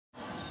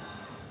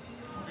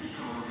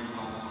short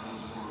results on the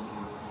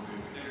scoreboard for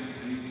the second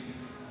heat.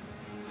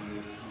 There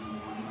is 2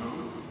 more to go.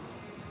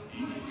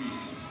 E3.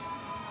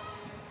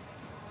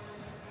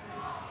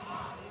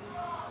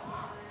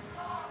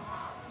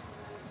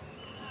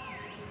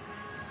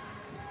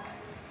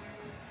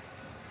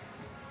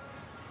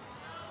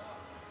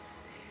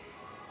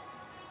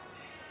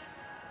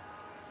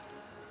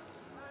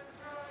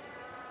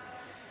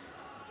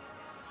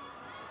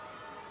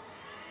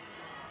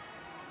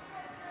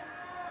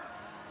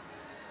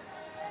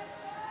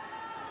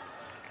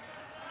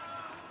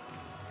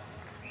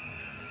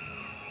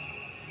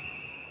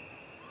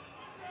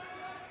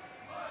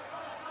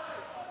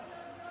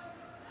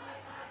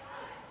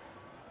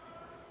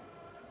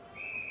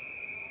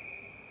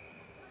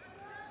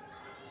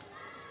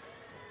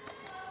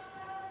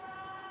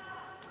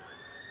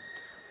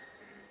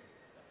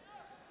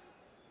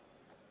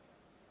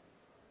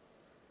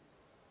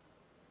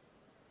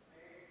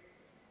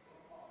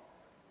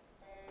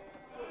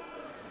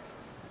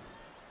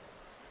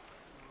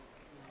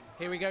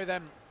 Here we go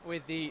then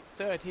with the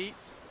third heat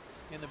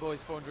in the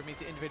boys 400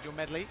 meter individual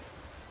medley.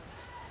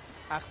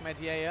 Ahmed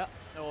Yaya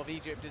of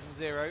Egypt is in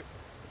 0.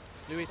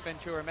 Luis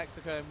Ventura,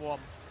 Mexico in 1.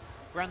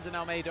 Brandonn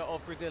Almeida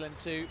of Brazil in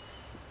 2.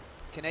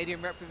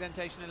 Canadian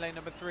representation in lane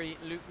number 3,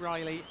 Luke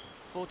Riley,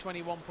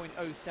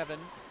 421.07.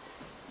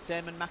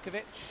 Seaman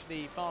Makovic,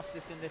 the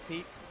fastest in this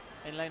heat,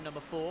 in lane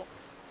number 4.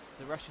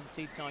 The Russian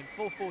seed time,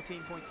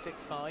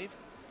 4:14.65.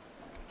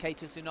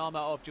 Keita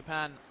Tsunama of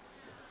Japan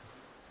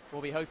will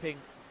be hoping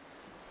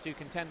to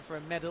contend for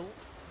a medal.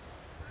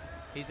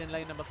 He's in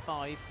lane number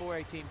 5,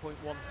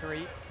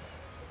 4:18.13.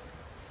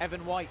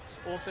 Evan White,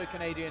 also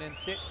Canadian, in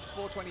 6,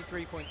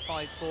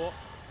 4:23.54.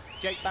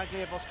 Jake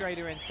Bagley of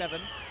Australia in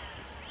 7.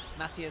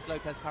 Matias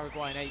Lopez,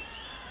 Paraguay in 8.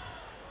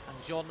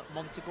 And John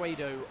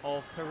Monteguedo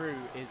of Peru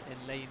is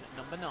in lane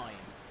number 9.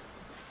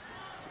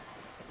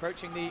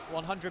 Approaching the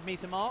 100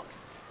 metre mark.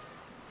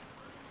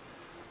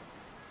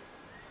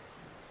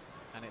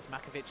 And it's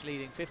Makovic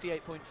leading,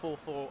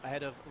 58.44,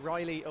 ahead of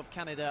Riley of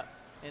Canada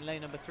in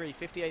lane number 3,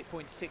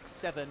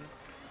 58.67. And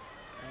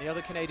the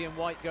other Canadian,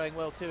 White, going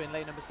well too in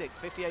lane number 6,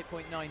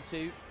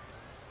 58.92.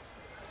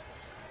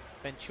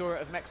 Ventura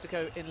of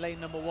Mexico in lane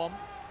number 1,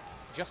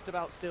 just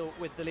about still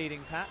with the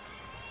leading pack.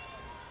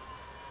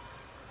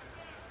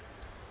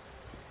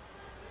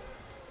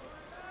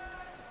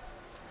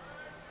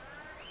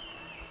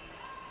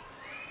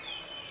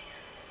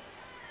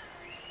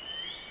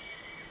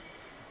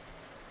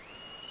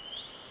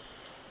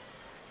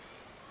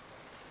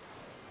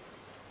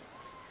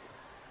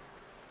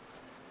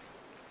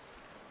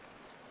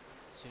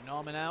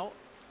 Tsunama now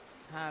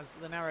has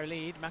the narrow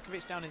lead.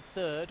 Makovic down in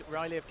 3rd,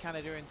 Riley of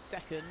Canada in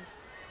 2nd.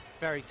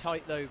 Very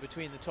tight though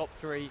between the top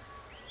 3,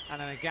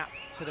 and then a gap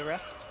to the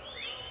rest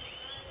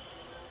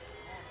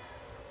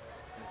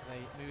as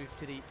they move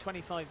to the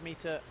 25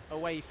 metre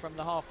away from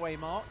the halfway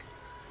mark.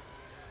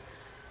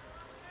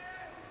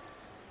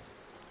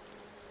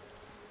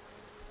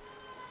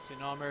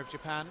 Tsunama of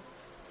Japan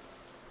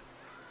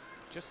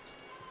just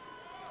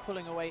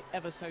pulling away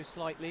ever so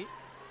slightly.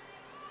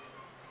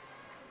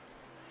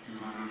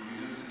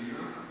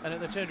 And at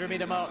the 200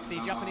 metre mark, the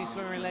Japanese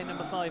swimmer in lane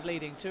number 5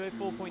 leading,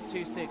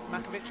 2:04.26.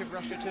 Makovic of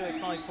Russia,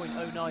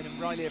 2:05.09, and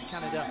Riley of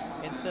Canada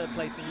in 3rd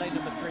place in lane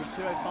number 3,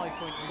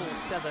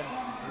 2:05.47.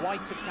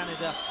 White of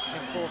Canada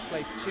in 4th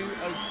place,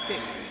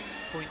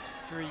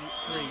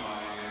 2:06.33.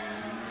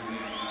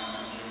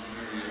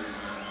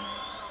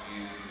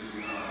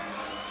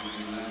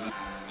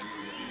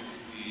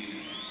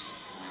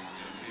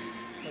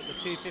 At the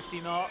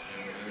 2:50 mark,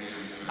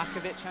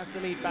 Makovic has the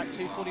lead back,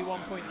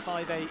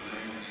 2:41.58.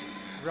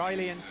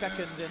 Riley in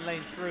 2nd in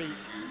lane 3,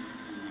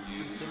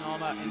 and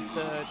Tsunama in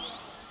 3rd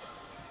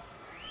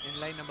in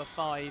lane number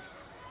 5.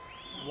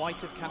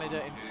 White of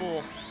Canada in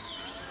 4th.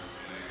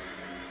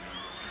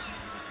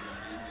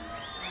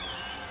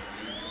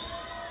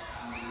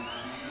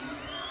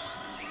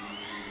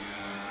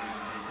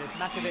 It's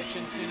Makovic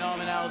and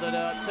Tsunama now that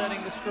are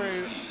turning the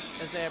screw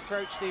as they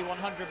approach the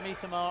 100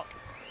 metre mark.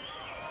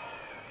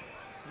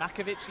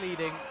 Makovic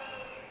leading.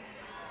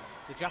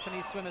 The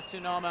Japanese swimmer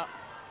Tsunama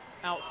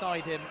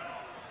outside him,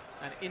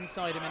 and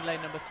inside him in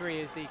lane number 3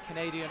 is the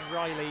Canadian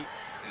Riley.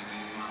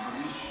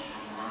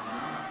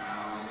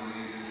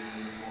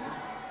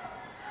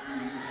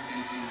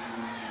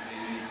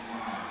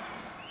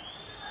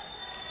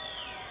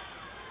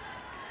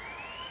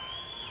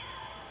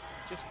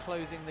 Just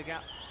closing the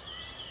gap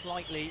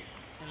slightly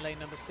in lane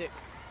number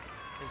 6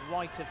 is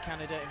White of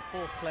Canada in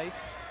 4th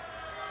place.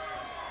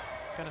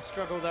 Going to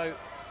struggle though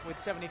with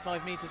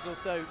 75 metres or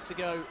so to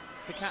go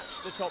to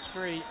catch the top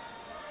 3,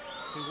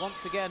 who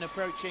once again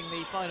approaching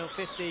the final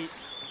 50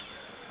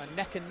 and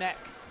neck.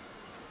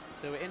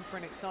 So we're in for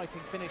an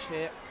exciting finish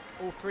here.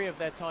 All 3 of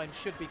their times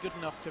should be good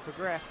enough to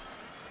progress.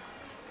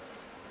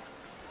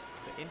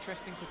 But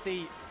interesting to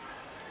see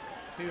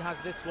who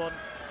has this one.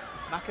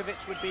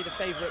 Makovic would be the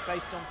favourite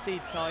based on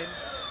seed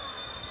times.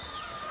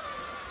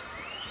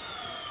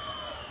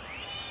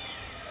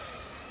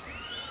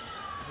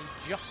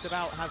 He just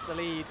about has the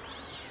lead.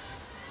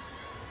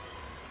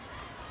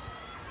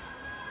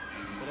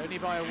 only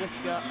by a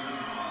whisker.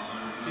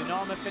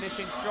 Tsunama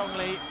finishing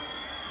strongly,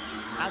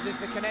 as is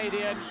the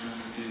Canadian.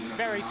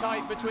 Very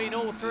tight between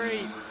all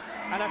three.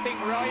 And I think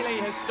Riley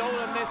has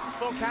stolen this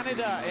for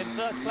Canada in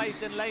first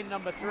place in lane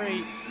number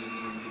 3.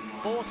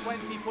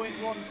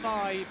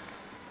 4:20.15.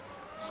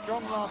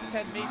 Strong last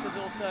 10 metres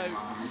or so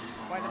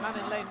by the man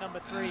in lane number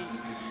 3.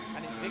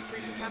 And it's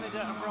victory for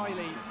Canada and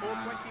Riley,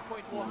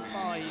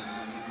 4:20.15.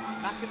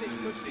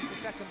 Makovic pushed it to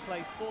second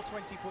place,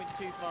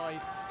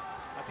 4:20.25.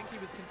 I think he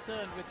was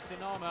concerned with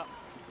Tsunama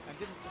and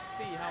didn't just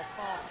see how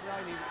fast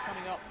Riley was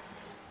coming up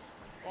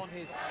on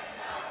his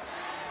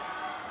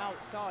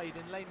outside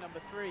in lane number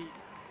 3.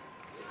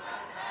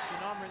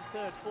 Tsunama in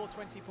third,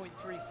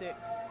 4:20.36.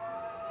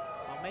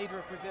 Almeida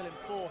of Brazil in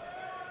fourth,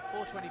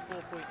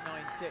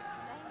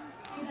 4:24.96.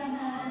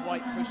 And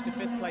White pushed to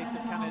fifth place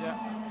of Canada,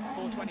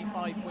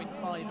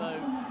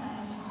 4:25.50.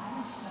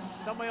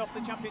 Some way off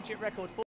the championship record.